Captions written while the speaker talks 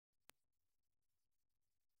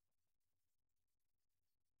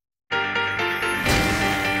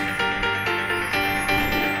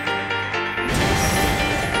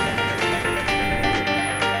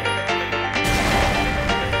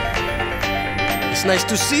It's nice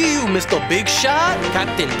to see you, Mr. Big Shot,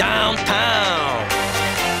 Captain Downtown.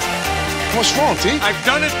 What's wrong, T? I've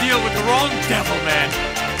done a deal with the wrong devil, man.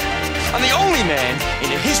 I'm the only man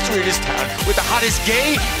in the history of this town with the hottest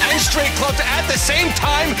gay and straight clubs at the same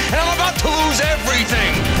time, and I'm about to lose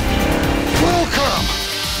everything. Welcome!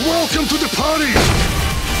 Welcome to the party!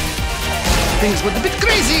 Things went a bit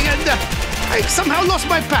crazy and I somehow lost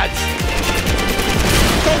my pads.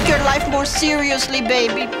 Take your life more seriously,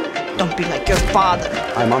 baby. Don't be like your father.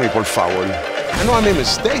 Ay, mami, por favor. I know I made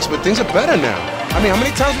mistakes, but things are better now. I mean, how many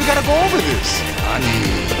times we gotta go over this?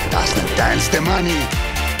 Money doesn't dance, the money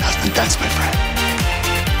doesn't dance, my friend.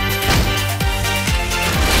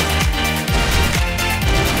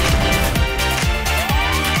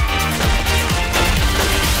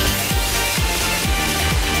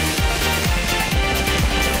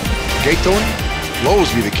 Gay Tony, you'll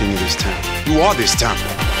always be the king of this town. You are this town.